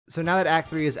So now that Act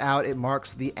 3 is out, it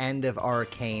marks the end of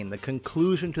Arcane, the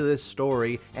conclusion to this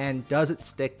story, and does it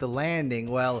stick the landing?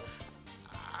 Well,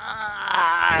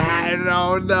 I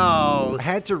don't know. I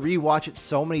had to rewatch it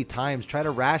so many times, try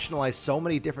to rationalize so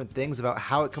many different things about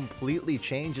how it completely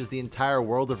changes the entire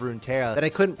world of Runeterra that I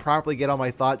couldn't properly get all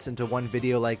my thoughts into one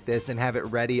video like this and have it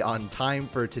ready on time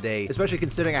for today, especially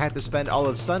considering I had to spend all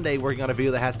of Sunday working on a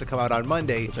video that has to come out on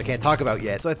Monday, which I can't talk about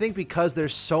yet. So I think because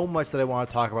there's so much that I want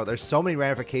to talk about, there's so many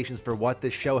ramifications for what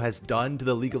this show has done to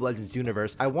the League of Legends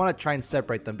universe, I want to try and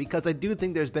separate them because I do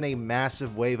think there's been a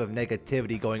massive wave of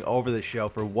negativity going over the show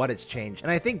for what it's changed.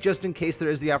 And I think just in case there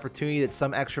is the opportunity that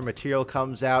some extra material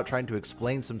comes out trying to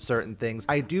explain some certain things,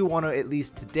 I do want to at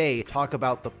least today talk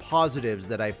about the positives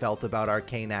that I felt about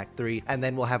Arcane Act 3, and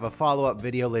then we'll have a follow-up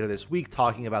video later this week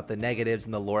talking about the negatives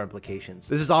and the lore implications.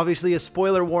 This is obviously a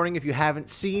spoiler warning if you haven't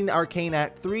seen Arcane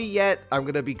Act 3 yet. I'm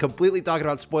going to be completely talking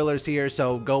about spoilers here,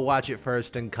 so go watch it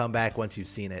first and come back once you've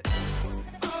seen it.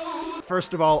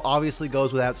 First of all, obviously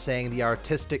goes without saying, the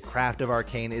artistic craft of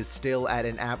Arcane is still at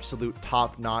an absolute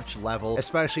top-notch level,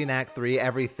 especially in Act 3.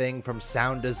 Everything from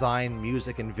sound design,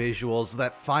 music, and visuals.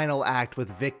 That final act with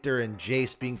Victor and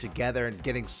Jace being together and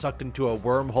getting sucked into a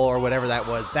wormhole or whatever that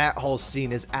was, that whole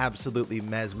scene is absolutely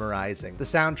mesmerizing. The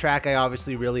soundtrack I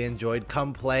obviously really enjoyed.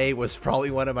 Come Play was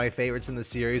probably one of my favorites in the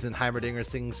series, and Heimerdinger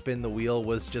singing Spin the Wheel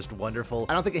was just wonderful.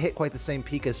 I don't think it hit quite the same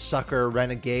peak as Sucker,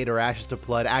 Renegade, or Ashes to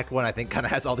Blood. Act 1 I think kind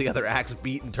of has all the other acts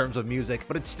beat in terms of music,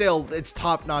 but it's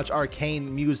top-notch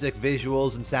Arcane music,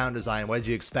 visuals, and sound design. What did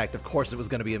you expect? Of course it was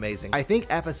going to be amazing. I think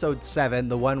episode 7,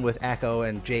 the one with Echo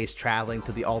and Jace traveling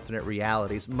to the alternate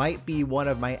realities, might be one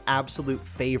of my absolute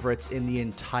favorites in the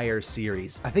entire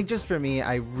series. I think just for me,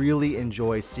 I really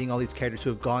enjoy seeing all these characters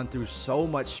who have gone through so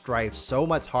much strife, so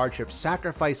much hardship,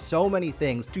 sacrificed so many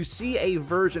things, to see a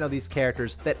version of these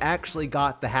characters that actually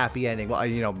got the happy ending. Well,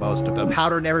 you know, most of them.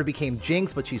 Powder never became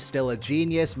Jinx, but she's still a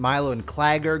genius. Milo and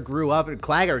Clagger grew up, and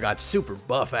Clagger got super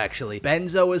buff, actually.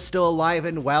 Benzo is still alive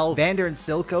and well. Vander and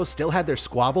Silco still had their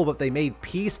squabble, but they made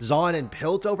peace. Zaun and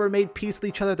Piltover made peace with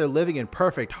each other. They're living in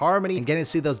perfect harmony, and getting to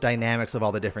see those dynamics of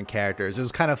all the different characters. It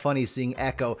was kind of funny seeing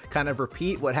Echo kind of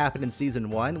repeat what happened in season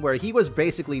 1, where he was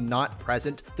basically not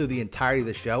present through the entirety of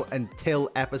the show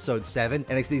until episode 7,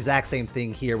 and it's the exact same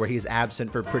thing here, where he's absent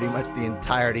for pretty much the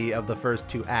entirety of the first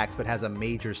 2 acts, but has a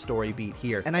major story beat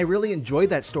here. And I really enjoyed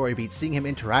that story beat, seeing him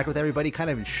interact with everybody, kind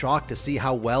of in shock to see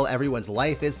how well everyone's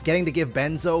life is, getting to give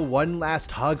Benzo one last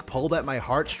hug pulled at my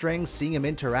heartstrings, seeing him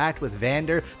interact with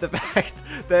Vander, the fact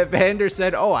that Vander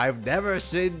said, "Oh, I've never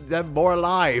seen them more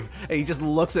alive," and he just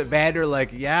looks at Vander like,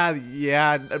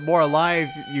 yeah, more alive,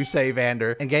 you say,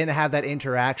 Vander. And getting to have that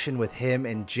interaction with him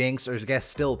and Jinx, or I guess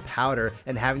still Powder,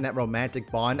 and having that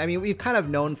romantic bond. I mean, we've kind of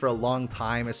known for a long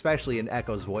time, especially in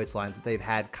Echo's voice lines, that they've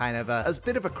had kind of a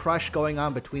bit of a crush going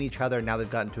on between each other, and now they've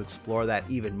gotten to explore that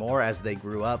even more as they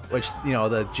grew up, which, you know,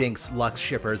 the Jinx Lux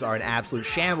shippers are an absolute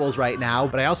shambles right now.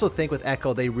 But I also think with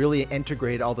Echo, they really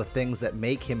integrated all the things that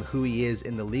make him who he is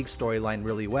in the League storyline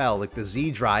really well, like the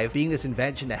Z Drive being this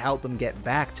invention to help them get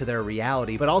back to their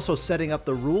reality, but also setting up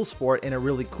the rules for it in a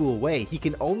really cool way. He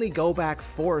can only go back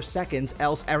 4 seconds,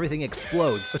 else everything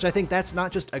explodes, which I think that's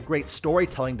not just a great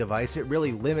storytelling device, it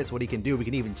really limits what he can do. We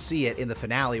can even see it in the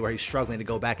finale, where he's struggling to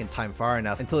go back in time far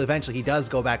enough, until eventually he does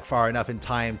go back far enough in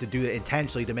time to do it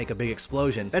intentionally to make a big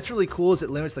explosion. That's really cool, as it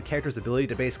limits the character's ability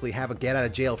to basically have a get out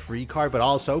of jail free card, but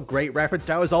also great reference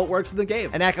to how his ult works in the game.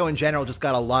 And Echo in general just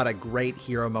got a lot of great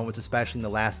hero moments, especially in the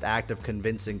last act of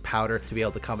convincing Powder to be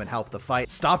able to come and help the fight,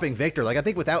 stopping Victor. Like, I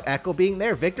think without Echo being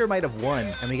there, Victor might have won.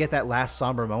 And we get that last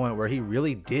somber moment where he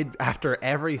really did, after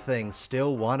everything,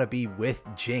 still want to be with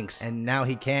Jinx, and now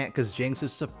he can't because Jinx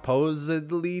is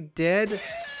supposedly dead.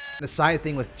 The side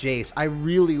thing with Jace, I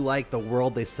really like the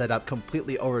world they set up,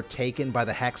 completely overtaken by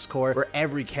the Hex Core, where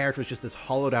every character is just this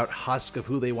hollowed out husk of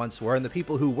who they once were, and the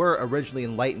people who were originally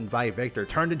enlightened by Victor,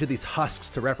 turned into these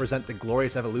husks to represent the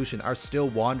glorious evolution, are still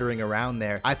wandering around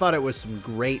there. I thought it was some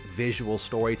great visual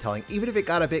storytelling, even if it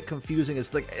got a bit confusing.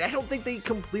 It's like, I don't think they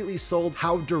completely sold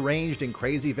how deranged and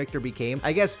crazy Victor became.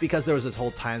 I guess because there was this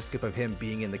whole time skip of him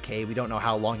being in the cave, we don't know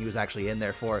how long he was actually in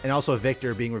there for, and also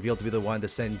Victor being revealed to be the one to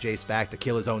send Jace back to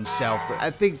kill his own self. I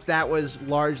think that was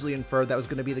largely inferred that was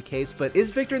going to be the case, but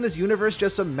is Victor in this universe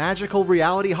just some magical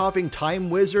reality hopping time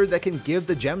wizard that can give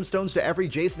the gemstones to every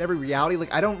Jace in every reality?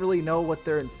 Like, I don't really know what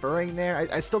they're inferring there.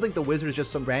 I still think the wizard is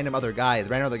just some random other guy. The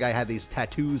random other guy had these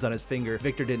tattoos on his finger.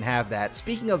 Victor didn't have that.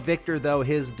 Speaking of Victor though,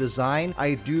 his design,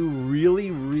 I do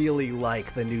really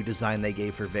like the new design they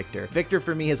gave for Victor. Victor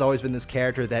for me has always been this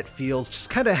character that feels just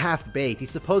kind of half-baked.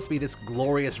 He's supposed to be this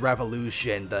glorious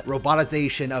revolution, the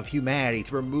robotization of humanity,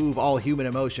 to remove all human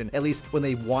emotion, at least when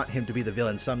they want him to be the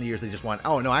villain. Some years they just want,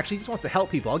 oh no, actually he just wants to help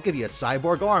people. I'll give you a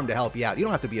cyborg arm to help you out. You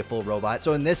don't have to be a full robot.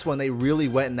 So in this one, they really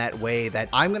went in that way that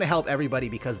I'm gonna help everybody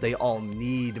because they all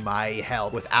need my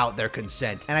help without their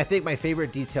consent. And I think my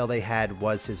favorite detail they had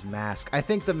was his mask. I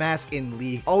think the mask in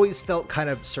League always felt kind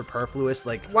of superfluous.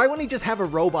 Like, why wouldn't he just have a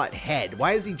robot head?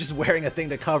 Why is he just wearing a thing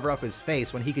to cover up his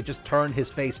face when he could just turn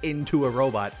his face into a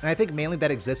robot? And I think mainly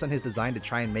that exists on his design to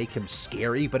try and make him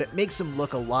scary, but it makes him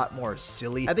look a lot more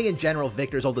silly. I think in general,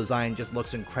 Victor's whole design just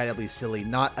looks incredibly silly.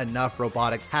 Not enough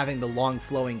robotics, having the long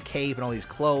flowing cape and all these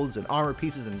clothes and armor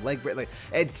pieces and leg brace. Like,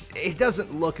 it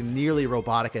doesn't look nearly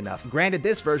robotic enough. Granted,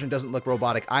 this version doesn't look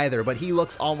robotic either, but he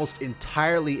looks almost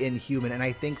entirely inhuman, and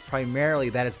I think primarily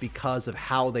that is because of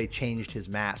how they changed his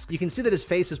mask. You can see that his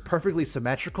face is perfectly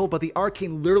symmetrical, but the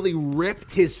Arcane literally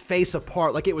ripped his face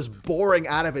apart like it was boring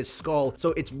out of his skull,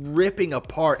 so it's ripping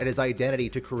apart at his identity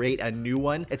to create a new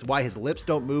one. It's why his lips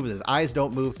don't move and his eyes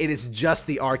don't move. It is just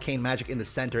the Arcane magic in the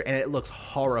center, and it looks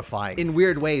horrifying in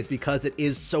weird ways because it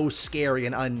is so scary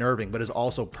and unnerving, but is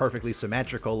also perfectly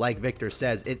symmetrical. Like Victor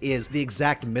says, it is the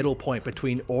exact middle point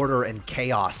between order and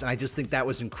chaos, and I just think that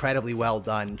was incredibly well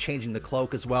done. Changing the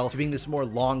cloak as well to being this more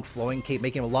long flowing cape,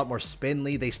 making him a lot more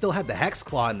spindly. They still had the hex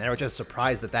claw in there, which I was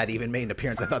surprised that even made an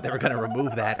appearance. I thought they were going to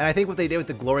remove that. And I think what they did with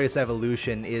the Glorious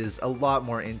Evolution is a lot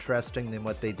more interesting than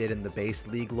what they did in the base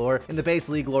League lore. In the base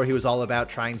League lore, he was all about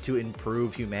trying to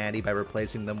improve humanity by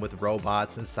replacing them with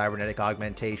robots and cybernetic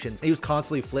augmentations. And he was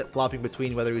constantly flip-flopping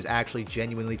between whether he was actually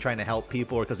genuinely trying to help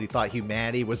people or because he thought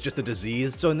humanity was just a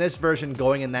disease. So in this version,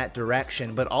 going in that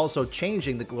direction, but also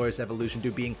changing the Glorious Evolution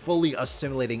to being fully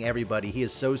assimilating everybody. He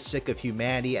is so sick of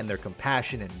humanity and their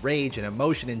compassion and rage and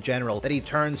emotion in general that he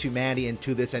turns humanity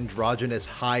into this androgynous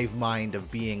hive mind of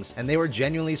beings. And they were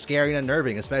genuinely scary and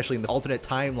unnerving, especially in the alternate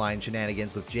timeline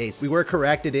shenanigans with Jace. We were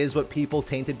correct, it is what people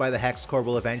tainted by the Hex Core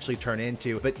will eventually turn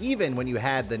into, but even when you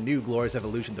had the new Glorious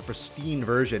Evolution, the pristine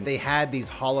version, they had these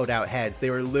hollowed out heads. They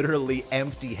were literally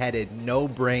empty-headed, no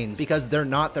brains, because they're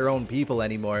not their own people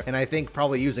anymore. And I think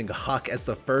probably using Huck as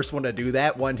the first one to do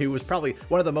that, one who was probably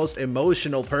one of the most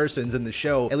emotional persons in the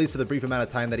show, at least for the brief amount of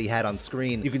time that he had on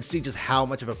screen, you can see just how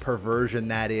much of a perversion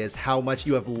that is, how much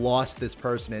you have lost this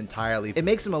person entirely. It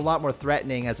makes him a lot more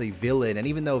threatening as a villain, and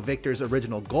even though Victor's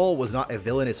original goal was not a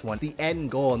villainous one, the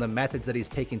end goal and the methods that he's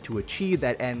taken to achieve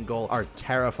that end goal are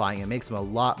terrifying. It makes him a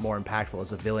lot more impactful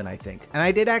as a villain, I think. And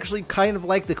I did actually kind of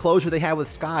like the closure they had with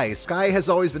Skye. Skye has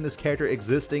always been this character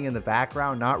existing in the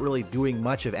background, not really doing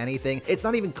much of anything. It's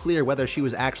not even clear whether she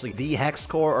was actually the Hex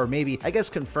Core, or maybe, I guess,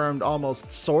 confirmed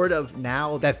almost sort of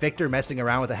now that Victor messing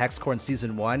around with the Hex Core in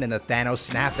season 1 and the Thanos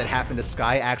snap that happened to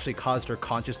Skye actually caused her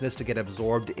consciousness to get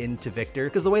absorbed into Victor,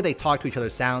 because the way they talk to each other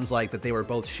sounds like that they were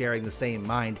both sharing the same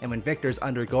mind. And when Victor's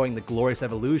undergoing the Glorious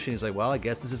Evolution, he's like, well, I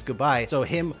guess this is goodbye. So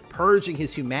him purging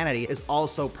his humanity is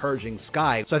also purging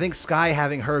Skye. So I think Skye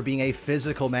having her being a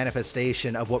physical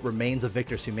manifestation of what remains of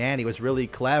Victor's humanity was really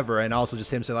clever, and also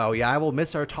just him saying, oh yeah, I will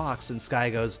miss our talks, and Skye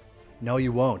goes, no,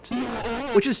 you won't.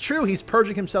 Which is true, he's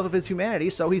purging himself of his humanity,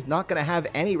 so he's not going to have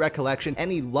any recollection,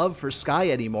 any love for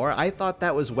Skye anymore. I thought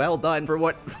that was well done for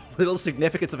what little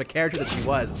significance of a character that she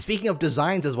was. Speaking of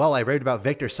designs as well, I raved about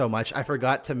Victor so much, I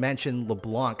forgot to mention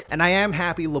LeBlanc. And I am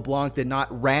happy LeBlanc did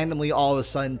not randomly all of a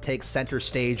sudden take center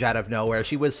stage out of nowhere.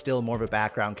 She was still more of a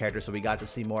background character, so we got to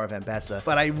see more of Ambessa.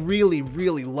 But I really,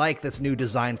 really like this new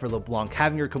design for LeBlanc,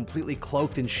 having her completely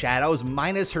cloaked in shadows,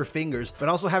 minus her fingers, but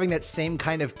also having that same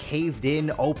kind of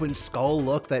caved-in, open skull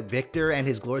look that Victor and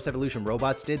his Glorious Evolution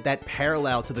robots did, that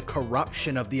parallel to the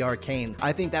corruption of the Arcane.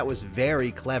 I think that was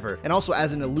very clever. And also,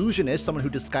 as an illusionist, someone who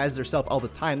disguises herself all the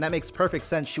time, that makes perfect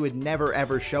sense. She would never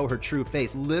ever show her true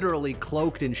face, literally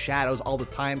cloaked in shadows all the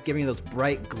time, giving those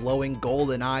bright, glowing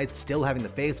golden eyes, still having the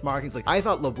face markings. Like, I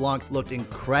thought LeBlanc looked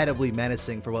incredibly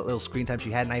menacing for what little screen time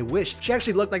she had, and I wish she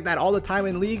actually looked like that all the time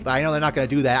in League, but I know they're not going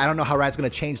to do that. I don't know how Riot's going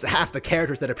to change half the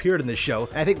characters that appeared in this show.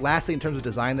 And I think lastly, in terms of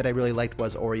design that I really liked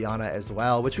was Oriana as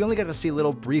well, which we only got to see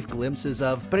little brief glimpses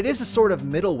of, but it is a sort of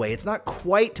middle way. It's not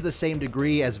quite to the same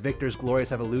degree as Victor's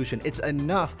Glorious Evolution. It's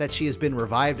enough that she has been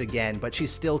revived again, but she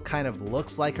still kind of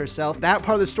looks like herself. That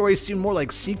part of the story seemed more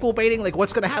like sequel baiting. Like,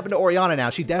 what's going to happen to Oriana now?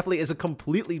 She definitely is a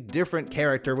completely different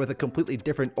character with a completely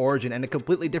different origin and a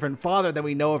completely different father than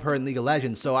we know of her in League of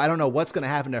Legends, so I don't know what's going to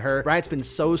happen to her. Riot's been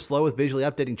so slow with visually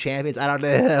updating champions, I don't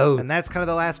know. And that's kind of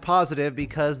the last positive,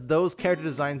 because those character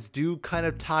designs do kind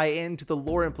of tie into the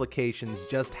lore implications,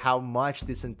 just how much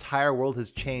this entire world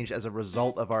has changed as a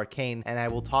result of Arcane, and I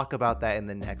will talk about that in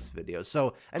the next video.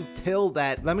 So until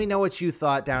that yet. Let me know what you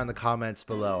thought down in the comments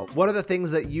below. What are the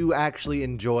things that you actually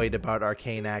enjoyed about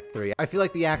Arcane Act 3? I feel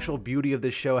like the actual beauty of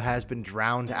this show has been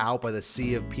drowned out by the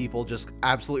sea of people just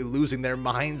absolutely losing their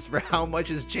minds for how much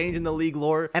has changed in the League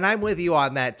lore. And I'm with you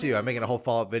on that too. I'm making a whole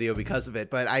follow-up video because of it,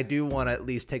 but I do want to at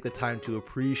least take the time to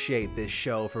appreciate this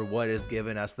show for what it's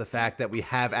given us. The fact that we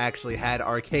have actually had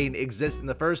Arcane exist in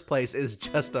the first place is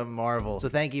just a marvel. So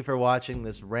thank you for watching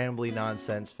this rambly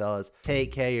nonsense, fellas.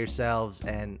 Take care of yourselves,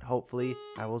 and hopefully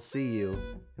I will see you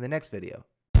in the next video.